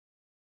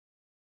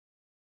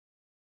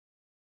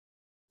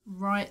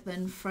Right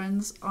then,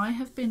 friends, I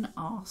have been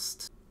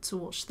asked to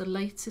watch the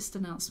latest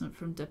announcement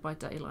from Dead by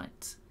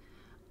Daylight.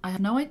 I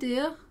have no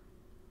idea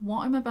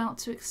what I'm about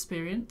to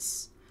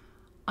experience.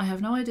 I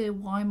have no idea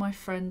why my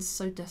friends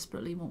so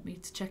desperately want me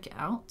to check it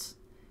out.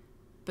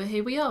 But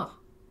here we are.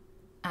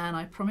 And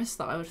I promised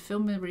that I would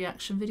film a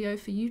reaction video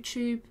for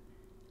YouTube,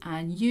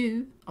 and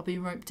you are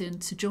being roped in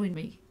to join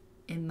me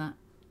in that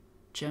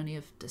journey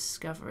of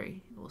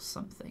discovery or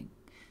something.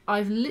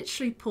 I've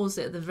literally paused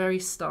it at the very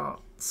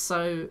start,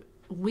 so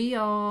we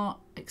are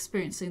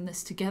experiencing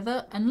this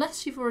together.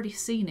 Unless you've already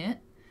seen it,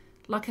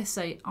 like I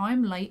say,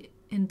 I'm late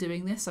in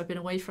doing this. I've been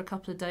away for a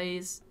couple of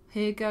days.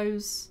 Here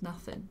goes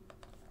nothing.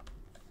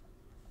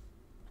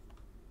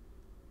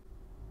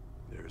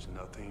 There's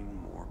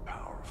nothing more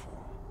powerful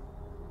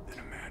than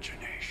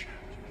imagination.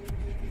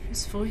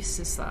 Whose voice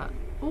is that?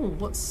 Oh,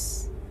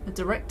 what's a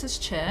director's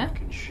chair? It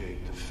can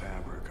shape the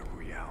fabric of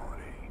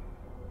reality,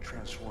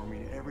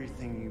 transforming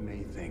everything you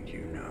may think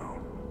you know.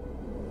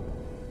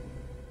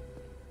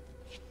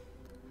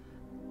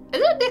 Is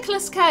it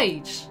Nicolas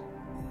Cage?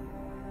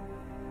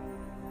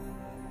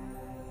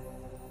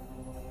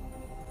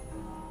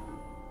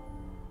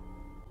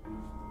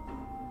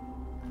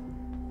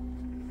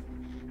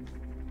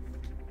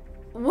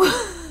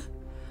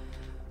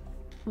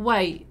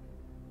 Wait.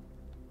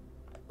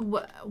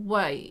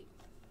 Wait.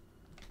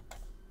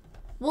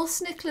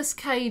 What's Nicolas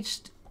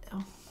Cage?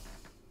 Oh.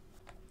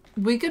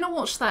 We're going to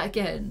watch that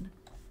again.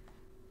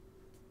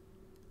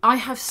 I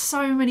have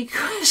so many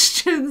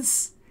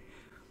questions.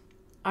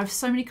 I have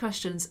so many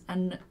questions,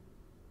 and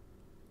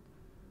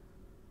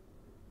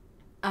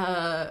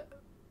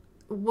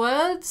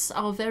words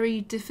are very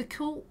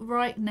difficult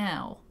right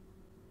now.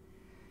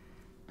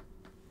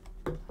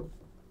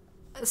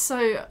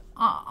 So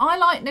I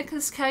like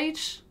Nicolas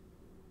Cage.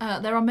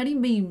 There are many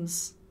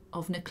memes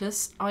of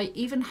Nicolas. I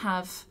even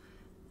have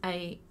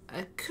a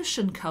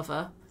cushion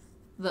cover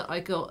that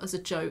I got as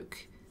a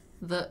joke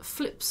that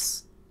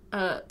flips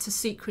to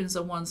sequins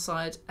on one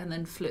side and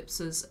then flips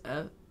as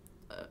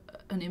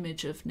an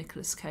image of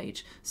Nicolas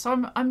Cage.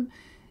 So I'm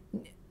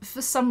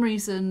for some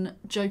reason,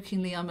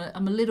 jokingly, I'm a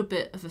little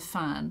bit of a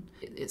fan.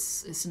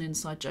 It's an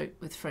inside joke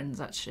with friends,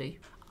 actually.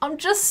 I'm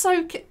just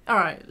so all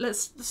right.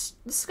 Let's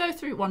go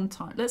through it one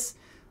time. Let's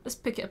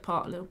pick it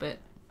apart a little bit.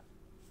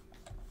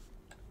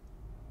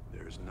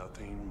 There's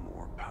nothing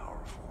more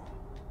powerful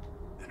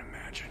than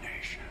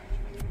imagination.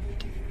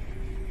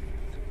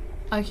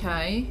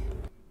 Okay.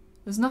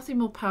 There's nothing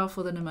more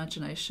powerful than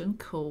imagination.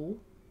 Cool.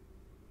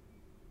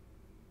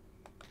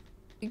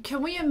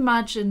 Can we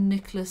imagine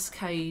Nicolas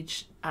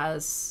Cage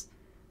as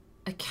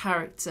a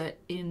character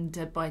in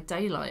Dead by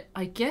Daylight?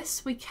 I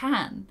guess we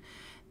can.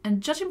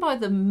 And judging by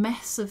the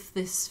mess of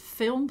this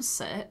film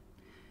set,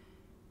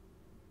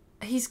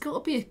 he's got to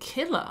be a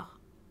killer.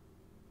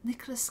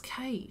 Nicolas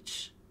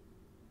Cage.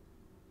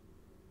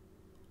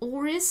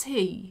 Or is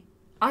he?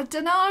 I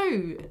don't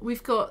know.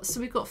 We've got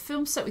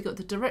film set, we've got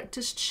the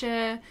director's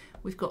chair,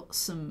 we've got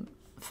some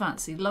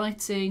fancy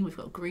lighting, we've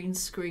got green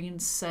screen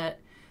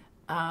set.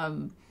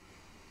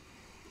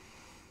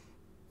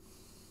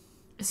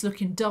 It's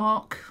looking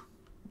dark,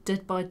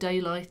 Dead by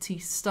Daylight-y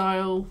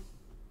style.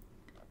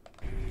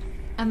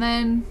 And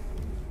then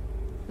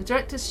the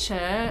director's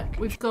chair,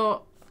 we've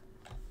got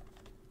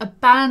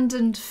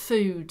abandoned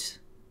food.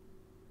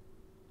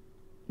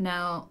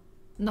 Now,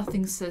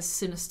 nothing says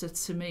sinister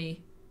to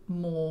me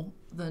more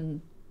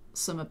than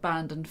some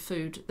abandoned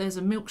food. There's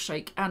a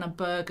milkshake and a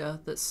burger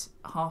that's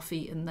half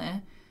eaten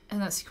there.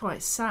 And that's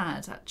quite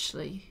sad,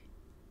 actually.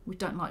 We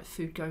don't like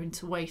food going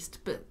to waste,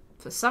 but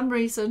for some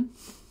reason,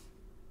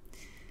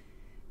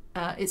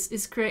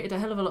 it's created a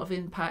hell of a lot of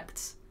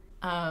impact.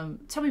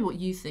 Tell me what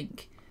you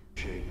think.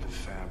 Shape the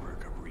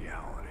fabric of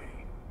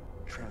reality,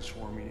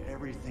 transforming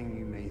everything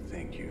you may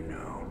think you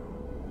know.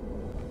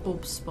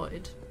 Orb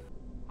spotted.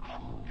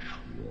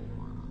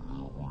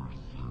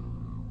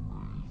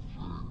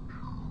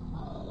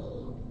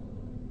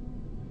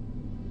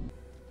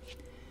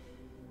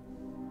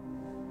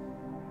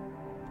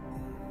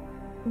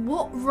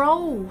 What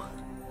role?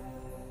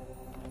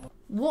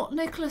 What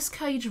Nicolas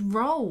Cage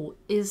role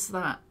is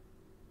that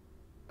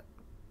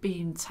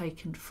being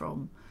taken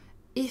from,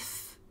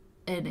 if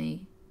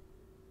any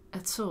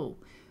at all?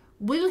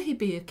 Will he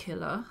be a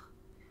killer?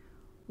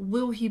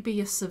 Will he be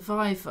a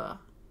survivor?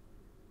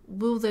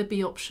 Will there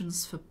be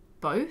options for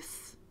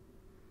both?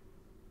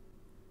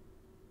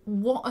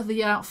 What are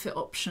the outfit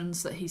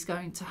options that he's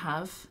going to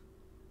have?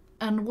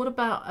 And what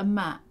about a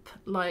map?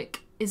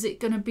 Like, is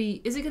it going to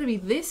be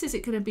this? Is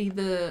it going to be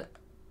the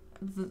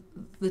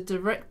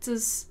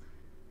director's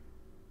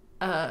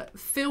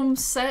film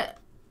set?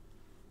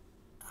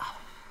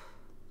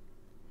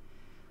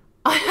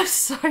 I have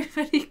so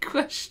many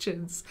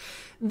questions.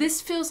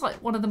 This feels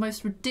like one of the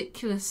most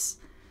ridiculous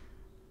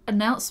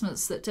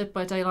announcements that Dead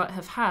by Daylight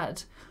have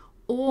had,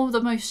 or the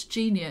most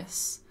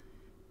genius.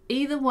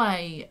 Either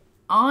way,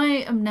 I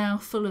am now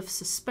full of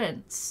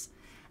suspense.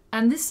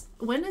 And this,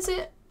 when is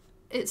it?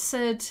 It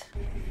said...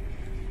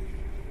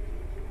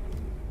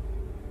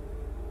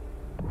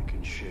 It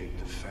can shape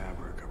the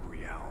fabric of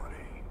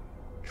reality,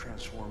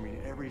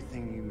 transforming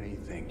everything you may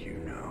think you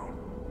know.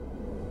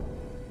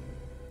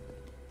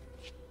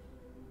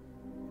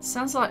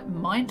 Sounds like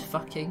mind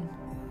fucking.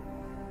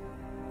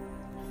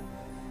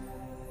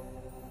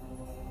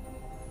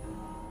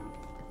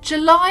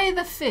 July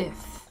the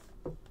 5th.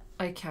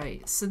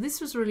 Okay, so this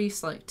was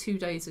released like 2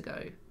 days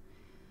ago.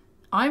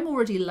 I'm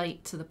already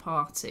late to the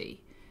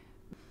party.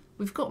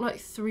 We've got like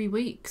 3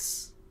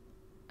 weeks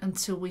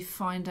until we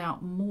find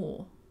out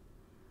more.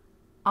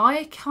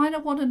 I kind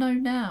of want to know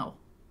now.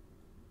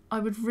 I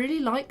would really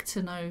like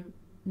to know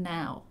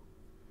now.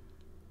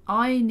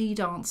 I need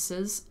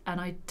answers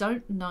and I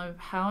don't know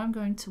how I'm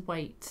going to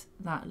wait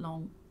that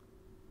long.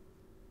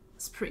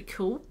 It's pretty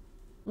cool.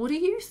 What do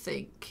you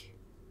think?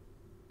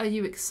 Are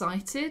you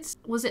excited?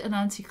 Was it an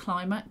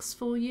anticlimax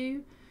for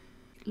you?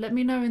 Let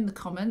me know in the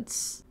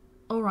comments.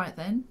 All right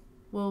then.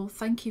 Well,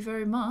 thank you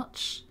very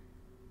much.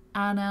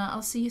 And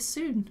I'll see you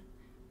soon.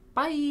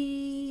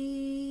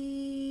 Bye.